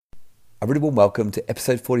A really warm welcome to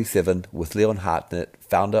episode 47 with Leon Hartnett,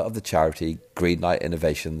 founder of the charity Greenlight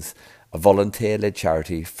Innovations, a volunteer-led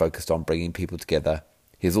charity focused on bringing people together.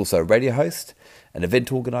 He's also a radio host, an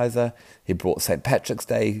event organiser. He brought St. Patrick's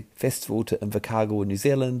Day Festival to Invercargill in New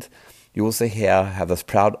Zealand. You also hear how this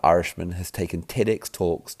proud Irishman has taken TEDx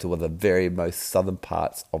talks to one of the very most southern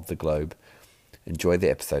parts of the globe. Enjoy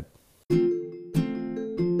the episode.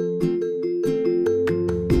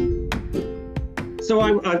 So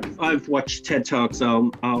I've watched TED Talks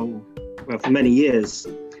for many years,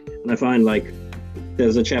 and I find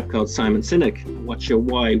there's a chap called Simon Sinek. What's your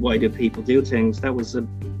why? Why do people do things? That was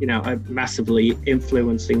massively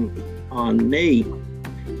influencing on me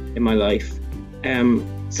in my life.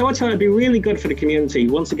 So I thought it'd be really good for the community.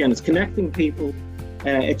 Once again, it's connecting people,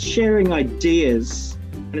 it's sharing ideas,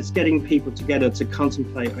 and it's getting people together to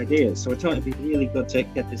contemplate ideas. So I thought it'd be really good to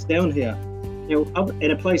get this down here.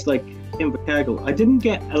 In a place like Invercargill, I didn't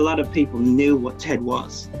get a lot of people knew what TED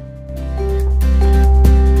was.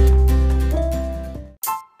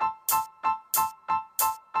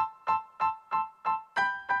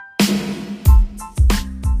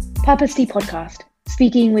 Purposely Podcast,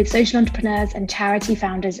 speaking with social entrepreneurs and charity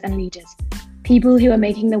founders and leaders, people who are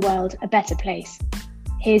making the world a better place.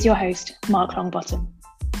 Here's your host, Mark Longbottom.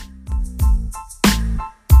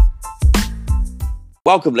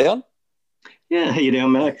 Welcome, Leon. Yeah, how you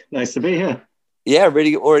doing, Mark? Nice to be here. Yeah,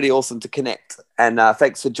 really, already awesome to connect. And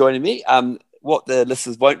thanks for joining me. What the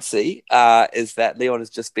listeners won't see is that Leon has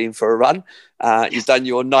just been for a run. You've done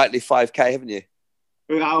your nightly 5K, haven't you?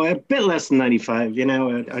 Oh, a bit less than 95,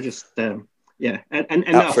 I just, and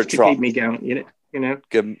enough to keep me going,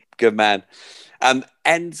 Good man.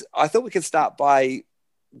 And I thought we could start by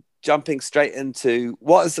jumping straight into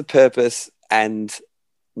what is the purpose and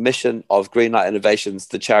mission of Greenlight Innovations,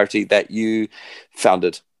 the charity that you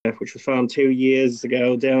founded. Which was founded 2 years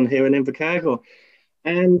ago down here in Invercargill.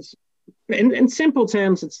 And in simple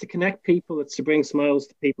terms, it's to connect people, it's to bring smiles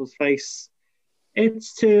to people's face.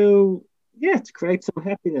 It's to create some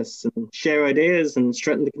happiness and share ideas and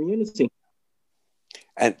strengthen the community.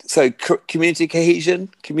 And so community cohesion,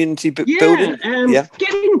 community building?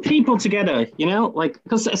 Getting people together,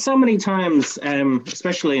 because so many times,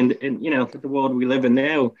 especially in the world we live in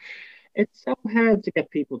now, it's so hard to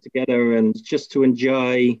get people together and just to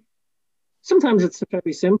enjoy. Sometimes it's the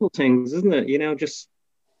very simple things, isn't it? Just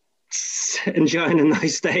enjoying a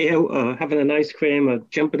nice day out or having an ice cream or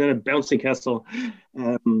jumping in a bouncy castle.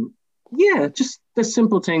 Just the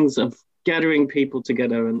simple things of gathering people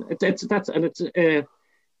together. And it's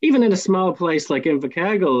even in a small place like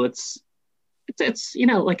Invercargill, it's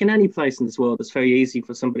like in any place in this world, it's very easy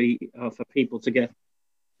for for people to get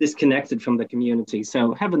disconnected from the community.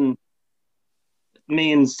 So having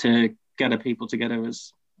means to gather people together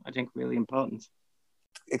is, I think, really important.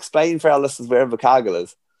 Explain for our listeners where Invercargill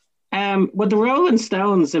is. Well, the Rolling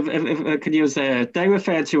Stones, if I could use, they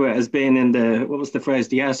refer to it as being in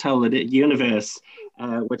the asshole of the universe,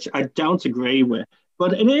 which I don't agree with.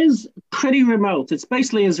 But it is pretty remote. It's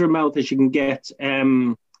basically as remote as you can get.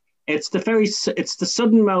 It's the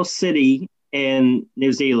southernmost city in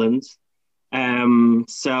New Zealand.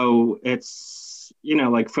 So it's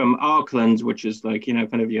from Auckland, which is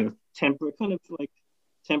kind of your temperate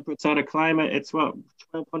sort of climate. It's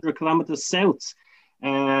 1,200 kilometers south.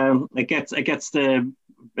 It gets the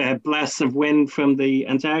blasts of wind from the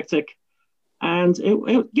Antarctic, and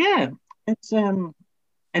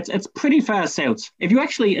it's pretty far south. If you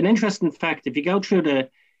actually, an interesting fact, if you go through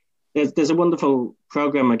there's a wonderful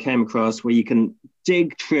program I came across where you can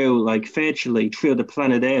dig through virtually through the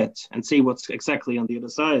planet Earth and see what's exactly on the other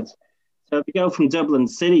side. So if you go from Dublin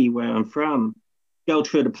City, where I'm from, go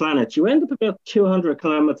through the planet, you end up about 200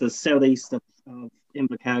 kilometers southeast of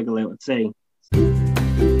Invercargill out at sea.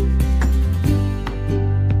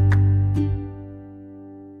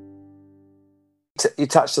 You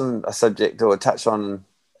touched on a subject, or touched on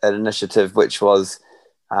an initiative, which was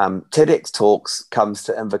TEDx Talks comes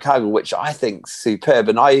to Invercargill, which I think is superb.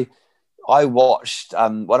 And I watched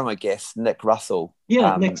one of my guests, Nick Russell, who you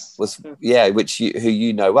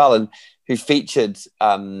know well, and who featured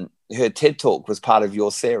her TED Talk was part of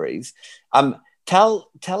your series. Tell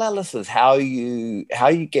our listeners how you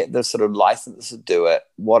get the sort of license to do it,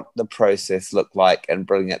 what the process looked like, and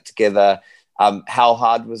bringing it together. How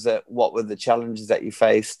hard was it? What were the challenges that you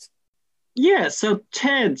faced? Yeah, so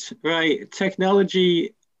TED, right,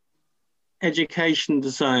 Technology, Education,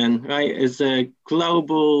 Design, right, is a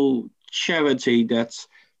global charity that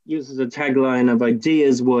uses a tagline of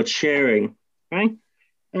ideas worth sharing, right?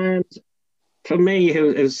 And for me,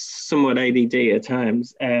 who is somewhat ADD at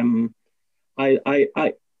times, I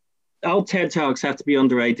all TED Talks have to be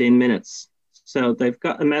under 18 minutes. So they've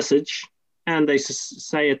got a message and they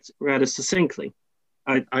say it rather succinctly.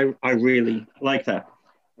 I really like that.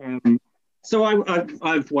 So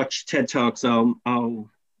I've watched TED Talks for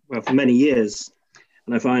many years,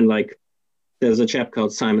 and I find like there's a chap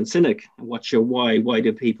called Simon Sinek. What's your why? Why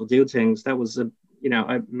do people do things? That was a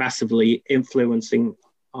massively influencing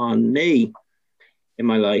on me in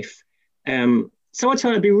my life. So I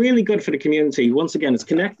thought it'd be really good for the community. Once again, it's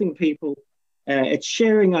connecting people, it's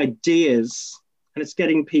sharing ideas, and it's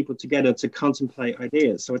getting people together to contemplate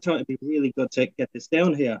ideas. So I thought it'd be really good to get this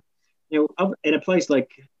down here. You know, in a place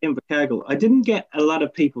like Invercargill, I didn't get a lot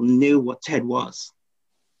of people knew what TED was,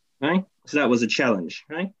 right? So that was a challenge,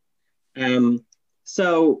 right?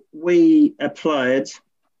 So we applied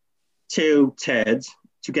to TED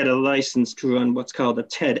to get a license to run what's called a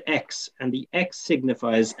TEDx, and the X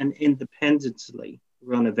signifies an independently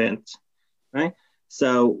run event, right?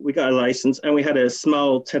 So we got a license, and we had a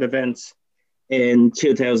small TED event in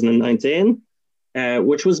 2019,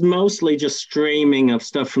 which was mostly just streaming of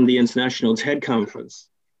stuff from the International TED Conference.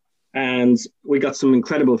 And we got some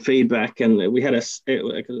incredible feedback, and we had a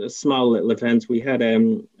small little event. We had,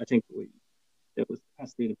 it was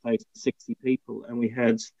capacity to place 60 people, and we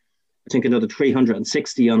had, I think, another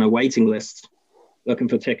 360 on a waiting list looking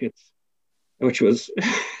for tickets, which was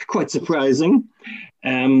quite surprising.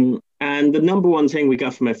 And the number one thing we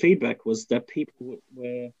got from our feedback was that people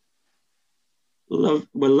were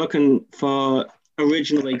looking for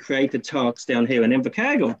originally created talks down here in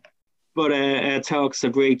Invercargill, but our talks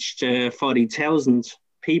have reached 40,000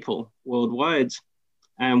 people worldwide.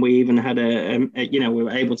 And we even had we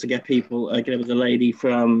were able to get people, like there was a lady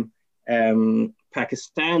from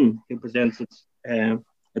Pakistan who presented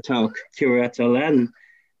a talk, Curata Len,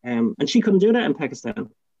 and she couldn't do that in Pakistan,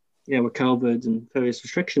 with COVID and various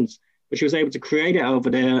restrictions, but she was able to create it over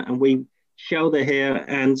there, and we showed it here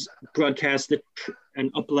and broadcast it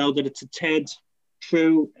and uploaded it to TED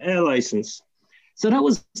through Air License. So that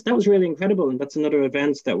was really incredible, and that's another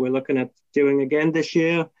event that we're looking at doing again this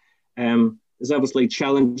year. There's obviously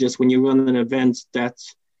challenges when you run an event that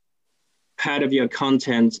part of your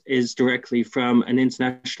content is directly from an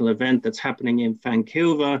international event that's happening in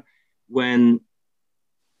Vancouver, when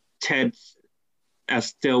TED are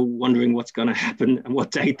still wondering what's going to happen and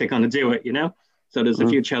what date they're going to do it, So there's a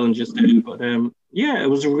few challenges there, but it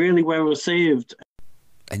was really well received.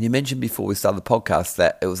 And you mentioned before we started the podcast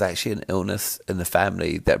that it was actually an illness in the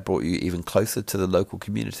family that brought you even closer to the local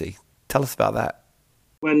community. Tell us about that.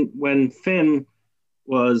 When Finn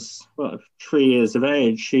was 3 years of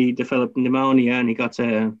age, he developed pneumonia, and he got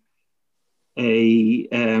a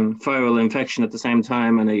viral infection at the same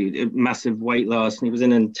time, and a massive weight loss, and he was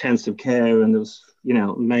in intensive care, and there was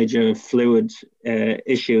major fluid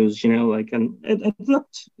issues, and it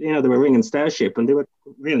looked, they were ringing Starship, and they were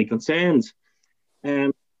really concerned.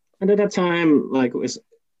 And at that time,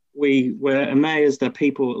 we were amazed that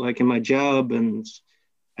people, like in my job and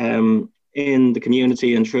in the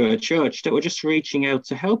community and through our church, that were just reaching out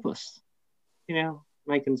to help us,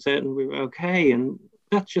 making certain we were okay. And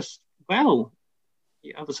that's just, all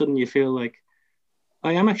of a sudden you feel like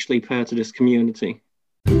I am actually part of this community.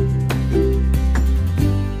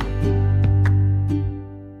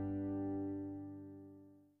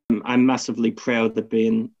 I'm massively proud of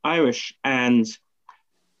being Irish, and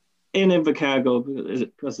in Invercargill,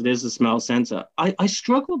 because it is a small centre, I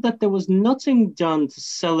struggled that there was nothing done to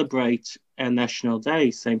celebrate our National Day,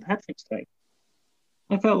 St. Patrick's Day.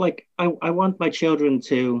 I felt like I want my children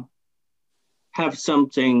to have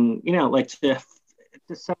something, to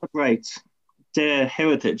celebrate their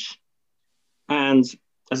heritage. And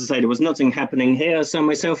as I say, there was nothing happening here, so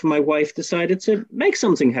myself and my wife decided to make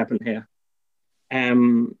something happen here.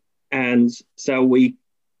 And so we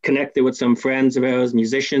connected with some friends of ours,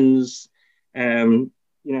 musicians,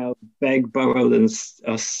 begged, borrowed, and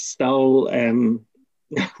stole.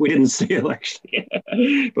 We didn't steal, actually,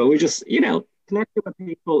 but we just, connected with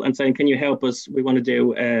people and saying, can you help us? We want to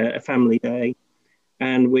do a family day.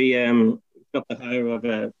 And we got the hire of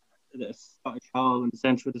a Scottish hall in the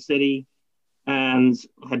centre of the city, and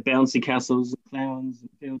had bouncy castles and clowns and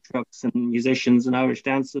field trucks and musicians and Irish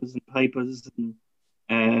dancers and pipers and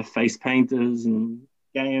face painters and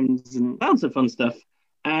games and lots of fun stuff.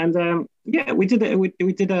 And we did it. We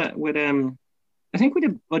did that with I think we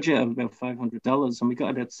did a budget of about $500, and we got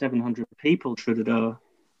about 700 people through the door,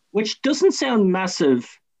 which doesn't sound massive,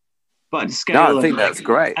 but the scale. No, I think that's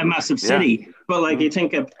great. A massive city, but you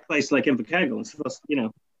think a place like Invercargill, it's supposed,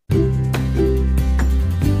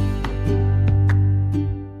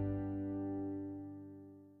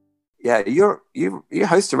 Yeah, you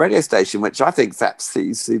host a radio station, which I think is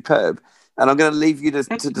absolutely superb. And I'm going to leave you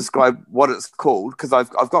to describe what it's called, because I've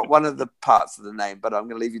got one of the parts of the name, but I'm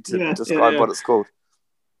going to leave you to describe what it's called.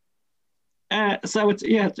 So it's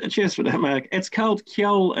cheers for that, Mark. It's called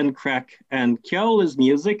Ceol and Crack, and Ceol is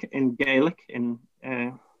music in Gaelic, in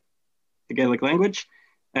the Gaelic language,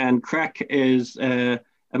 and crack is a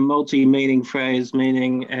multi-meaning phrase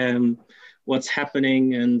meaning what's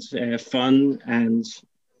happening and fun and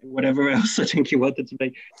whatever else I think you want it to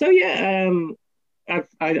be. So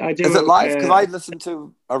I do. Is it live? Because I listened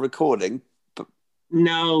to a recording. But...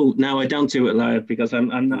 No, I don't do it live because I'm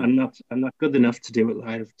not good enough to do it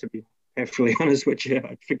live. To be perfectly honest with you,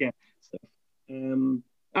 I forget. So,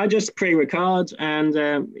 I just pre-record and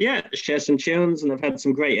share some tunes, and I've had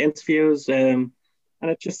some great interviews. And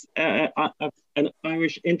it's just I've an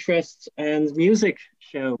Irish interests and music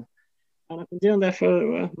show, and I've been doing that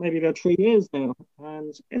for maybe about 3 years now,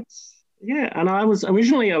 and it's. Yeah, and I was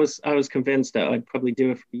convinced that I'd probably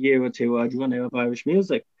do it for a year or two. I'd run out of Irish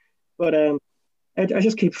music, but I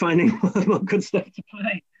just keep finding more good stuff to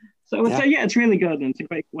play. So it's really good, and it's a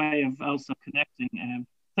great way of also connecting. It's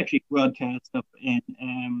actually broadcast up in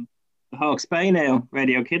the Hawke's Bay now,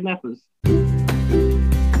 Radio Kidnappers.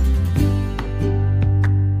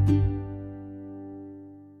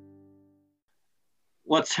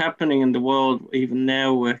 What's happening in the world even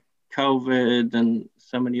now with COVID and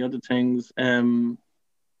so many other things,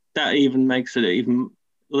 that even makes it even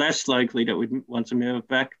less likely that we'd want to move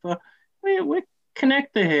back. But we're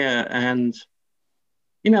connected here, and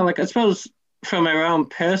I suppose from our own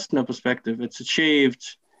personal perspective, it's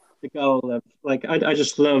achieved the goal of I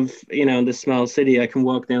just love in this small city. I can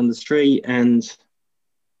walk down the street and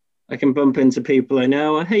I can bump into people I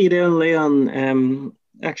know. How you doing, Leon?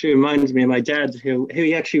 Actually reminds me of my dad, who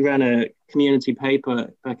he actually ran a community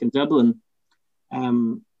paper back in Dublin.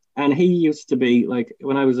 And he used to be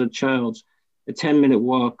when I was a child, a 10-minute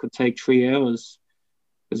walk could take 3 hours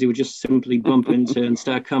because he would just simply bump into and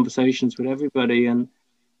start conversations with everybody. And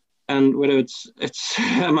whether it's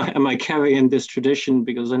am I carrying this tradition,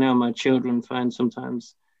 because I know my children find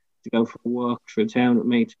sometimes to go for a walk through town with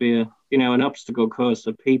me to be an obstacle course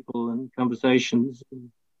of people and conversations.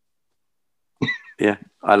 Yeah,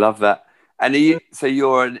 I love that. And so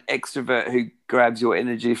you're an extrovert who grabs your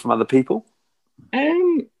energy from other people?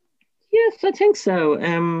 Yes, I think so.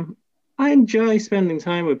 I enjoy spending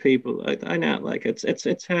time with people. I know,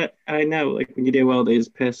 I know, when you do all these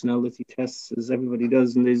personality tests, as everybody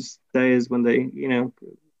does in these days when they,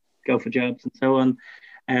 go for jobs and so on,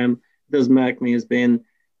 it does mark me as being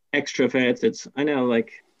extroverted. I know,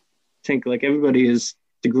 think everybody is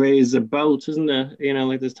degrees of both, isn't there?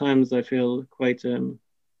 There's times I feel quite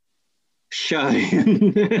shy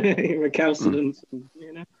and recalcitrant,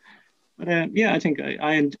 But I think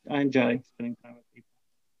I enjoy spending time with people.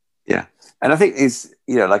 Yeah, and I think it's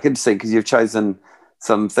interesting because you've chosen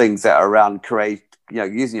some things that are around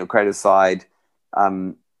using your creative side,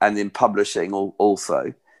 and then publishing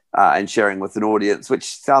also, and sharing with an audience, which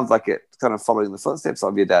sounds like it's kind of following the footsteps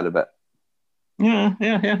of your dad a bit. Yeah.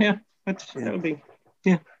 That would be.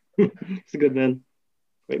 Yeah, it's a good man,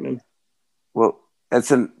 great man. Well, it's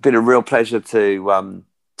been a real pleasure to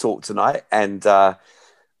talk tonight, and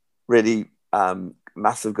really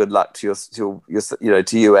massive good luck to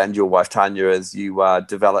you and your wife Tanya as you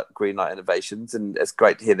develop Greenlight Innovations. And it's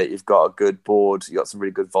great to hear that you've got a good board, you got some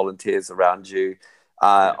really good volunteers around you.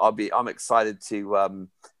 I'm excited to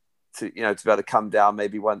be able to come down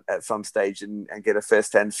maybe at some stage and get a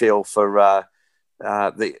first-hand feel for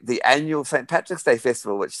the annual St. Patrick's Day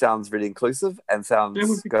Festival, which sounds really inclusive and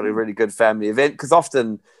sounds got a really good family event, because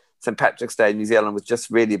often St. Patrick's Day in New Zealand was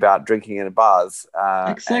just really about drinking in bars.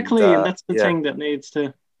 Exactly, and that's the thing that needs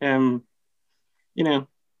to, and I'm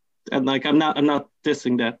not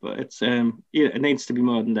dissing that, but it's it needs to be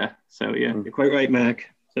more than that. So you're quite right, Mark.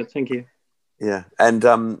 So thank you. Yeah, and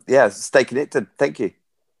stay connected. Thank you.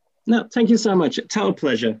 No, thank you so much. It's a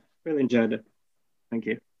pleasure. Really enjoyed it. Thank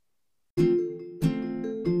you.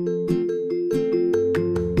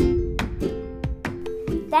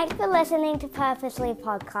 Thanks for listening to Purposely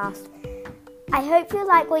Podcast. I hope you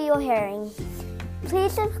like what you're hearing.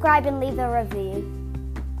 Please subscribe and leave a review.